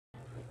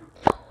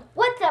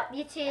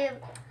YouTube.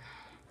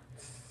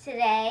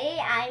 Today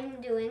I'm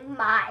doing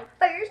my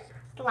first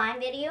slime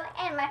video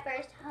and my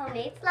first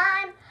homemade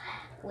slime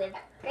with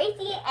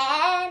Gracie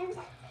and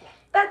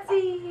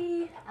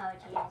Betsy! oh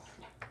jeez.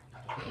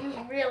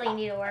 You really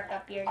need to work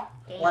up your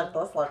game. Like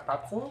this, like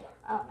Betsy?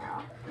 Oh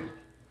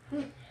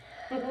no.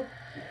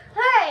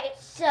 Alright,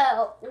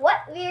 so what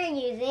we're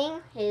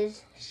using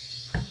is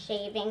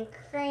shaving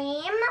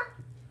cream.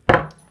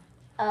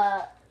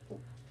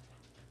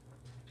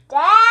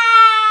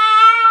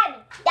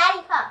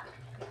 Daddy Pup,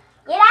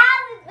 get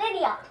out of this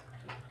video.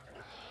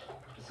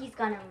 He's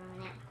gonna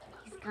ruin it.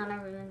 He's gonna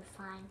ruin the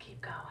slime.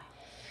 Keep going.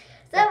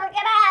 So we're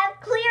gonna have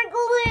clear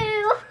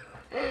glue.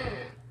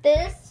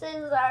 This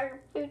is our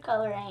food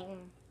coloring.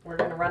 We're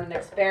gonna run an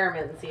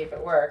experiment and see if it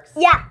works.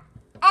 Yeah.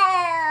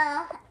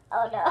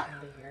 Oh no.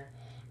 Over here.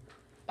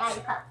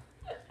 Daddy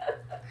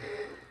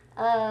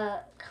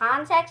Pup.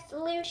 Contact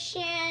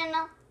solution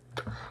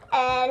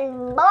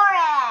and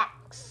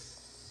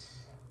borax.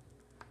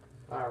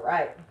 All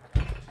right.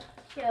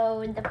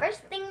 So the first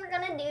thing we're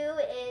gonna do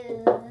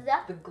is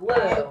The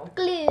glue.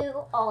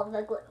 glue all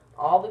the glue.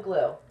 All the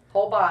glue.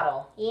 Whole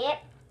bottle. Yep.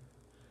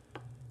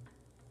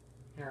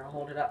 Here, I'll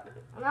hold it up.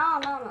 No.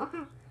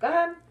 Go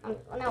ahead.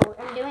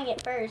 I'm doing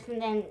it first,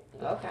 and then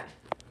Okay.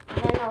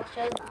 I'll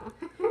show them.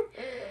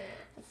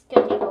 It's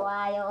gonna take a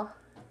while.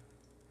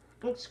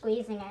 I'm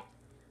squeezing it.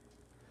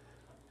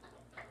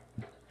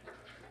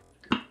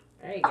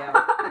 There you go.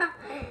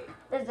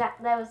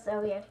 That was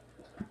so weird.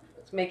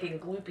 It's making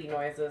gloopy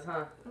noises,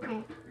 huh?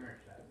 Okay.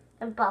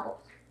 The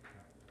bubbles.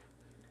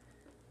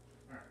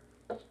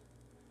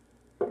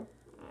 You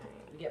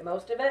get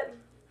most of it?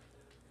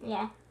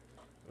 Yeah.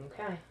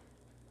 Okay.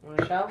 Want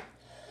to show?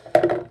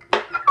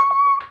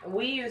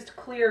 We used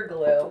clear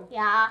glue.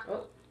 Yeah.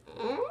 Oh.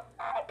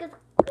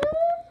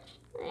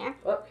 There.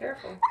 Oh,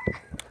 careful.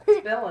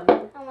 Spilling.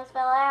 Almost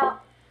fell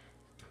out.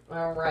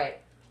 All right.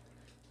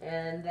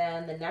 And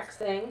then the next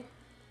thing,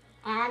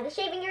 And the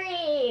shaving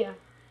cream.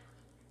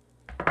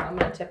 I'm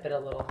going to tip it a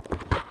little.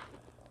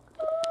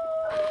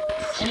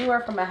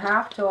 Anywhere from a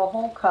half to a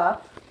whole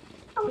cup.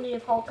 I'm gonna do a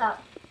whole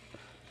cup.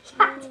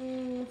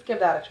 Let's give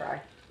that a try.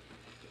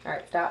 All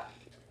right, stop.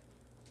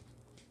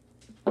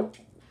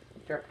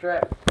 Drip,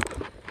 drip.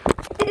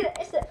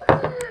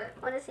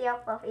 Want to see how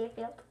fluffy it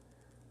feels?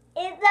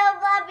 It's so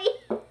fluffy.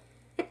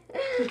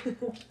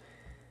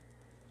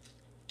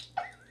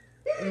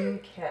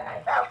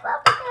 Okay. So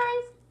fluffy,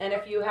 guys. And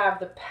if you have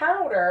the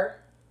powder,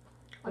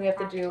 we have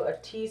to do a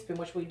teaspoon,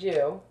 which we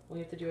do. We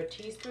have to do a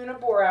teaspoon of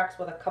borax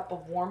with a cup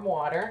of warm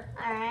water.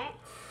 All right.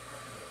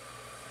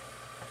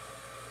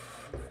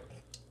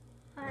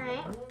 All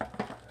right.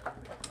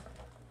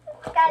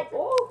 Guys,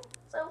 Oh.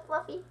 it's so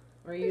fluffy.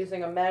 We're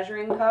using a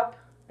measuring cup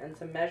and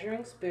some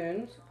measuring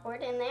spoons. Pour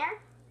it in there.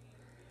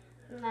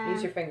 And then,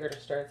 Use your finger to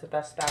stir. It's the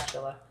best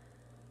spatula.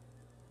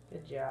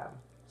 Good job.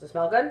 Does it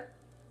smell good?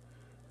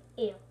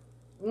 Ew.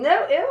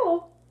 No,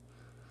 ew.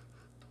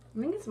 I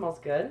think it smells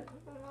good.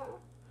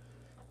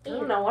 I Ew.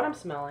 don't know what I'm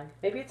smelling.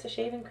 Maybe it's a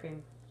shaving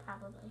cream.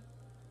 Probably.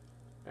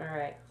 All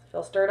right.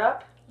 Feel stirred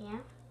up? Yeah.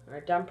 All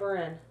right, dump her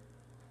in.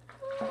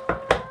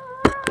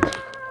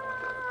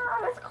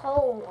 It's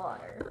cold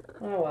water.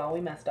 Oh, well,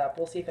 we messed up.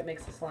 We'll see if it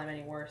makes the slime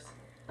any worse.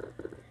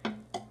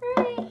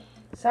 Right.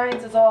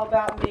 Science is all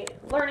about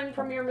learning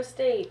from your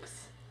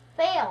mistakes.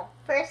 Fail.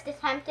 First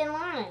attempt in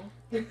learning.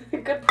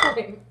 Good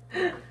point.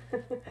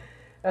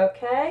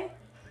 Okay.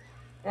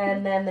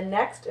 And then the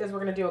next is we're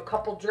going to do a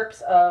couple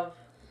drips of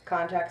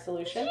contact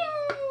solution.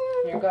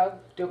 Here you go.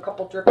 Do a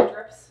couple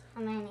drips.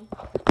 How many?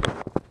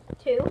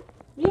 2?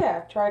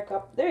 Yeah, try a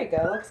cup. There you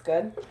go. Looks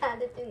good. Not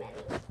too many.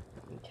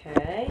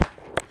 Okay.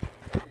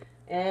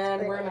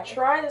 And we're going to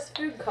try this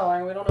food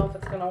coloring. We don't know if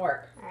it's going to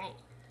work. Alright.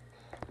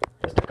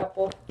 Just a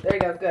couple. There you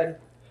go. Good.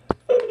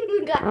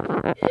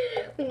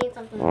 We need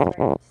something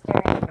to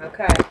stir.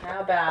 Okay. How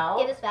about...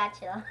 Get a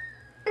spatula.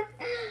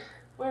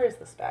 Where is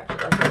the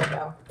spatula? Here we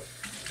go.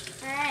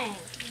 Alright.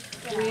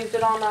 We used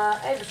it on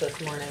eggs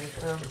this morning.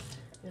 So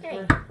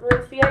Great.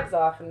 rinse the eggs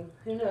off, and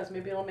who knows,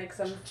 maybe it'll make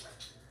some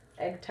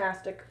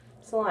egg-tastic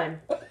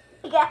slime.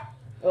 Yeah.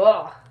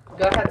 Ugh.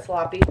 Go ahead,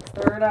 Sloppy.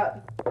 Stir it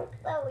up.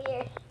 So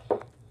weird.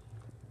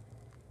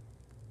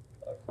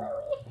 It's so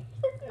weird.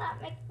 It's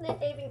not mixing. The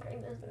shaving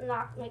cream is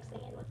not mixing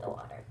in with the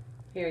water.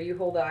 Here, you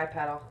hold the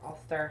iPad. I'll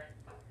stir.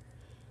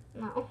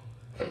 No.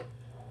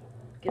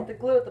 Get the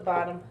glue at the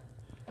bottom.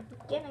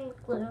 Giving the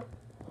glue.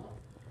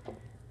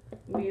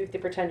 You have to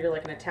pretend you're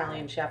like an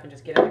Italian chef and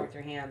just get in there with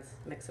your hands.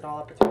 Mix it all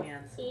up with your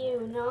hands.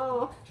 Ew,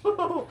 no.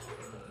 Oh,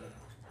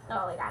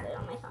 I got it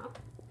on my phone.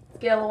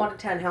 Scale of 1 to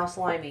 10. How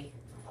slimy?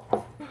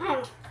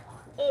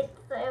 It's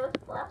so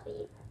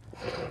fluffy.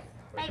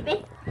 My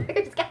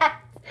fingers got.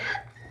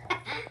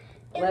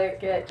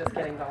 Lick it. Just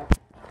kidding, don't.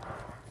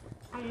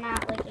 I'm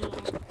not licking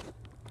it.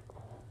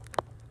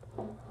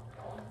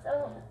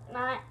 So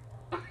not.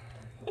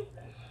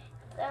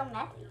 So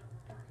messy.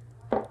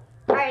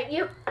 Alright,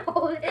 you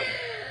hold it.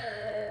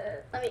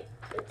 Let me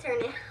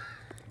turn it.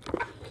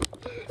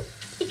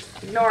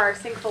 Ignore our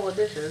sink full of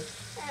dishes.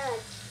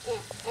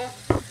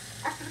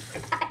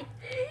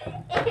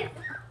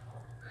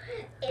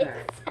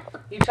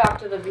 talk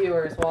to the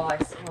viewers while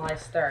I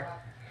stir.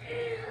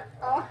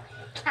 Oh,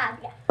 God.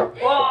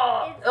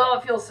 Oh, oh,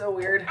 it feels so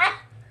weird.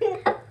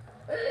 Let's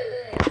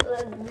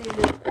do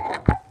this.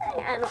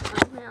 I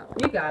don't know.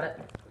 You got it.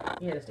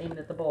 You just aimed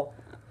at the bowl.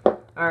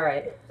 All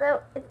right.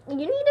 So, you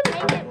need to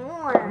make it I'm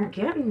more.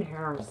 getting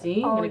there.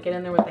 See? I'm Oh. gonna get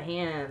in there with the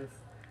hands.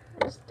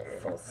 Just stir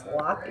it. So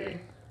sloppy.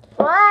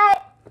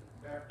 What?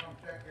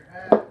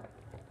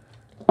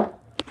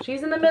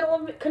 She's in the middle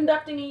of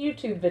conducting a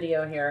YouTube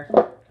video here.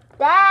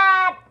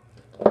 Dad!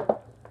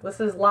 This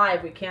is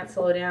live. We can't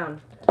slow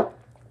down.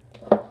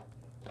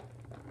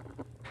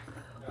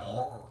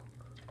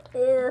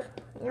 Ew.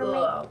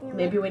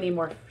 Maybe we need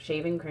more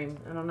shaving cream.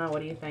 I don't know. What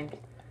do you think?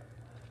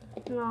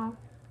 No,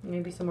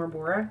 Maybe some more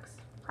borax?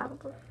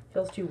 probably.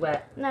 Feels too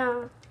wet.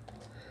 No.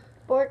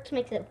 Borax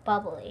makes it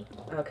bubbly.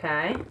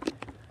 Okay.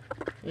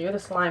 You're the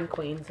slime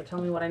queen, so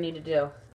tell me what I need to do.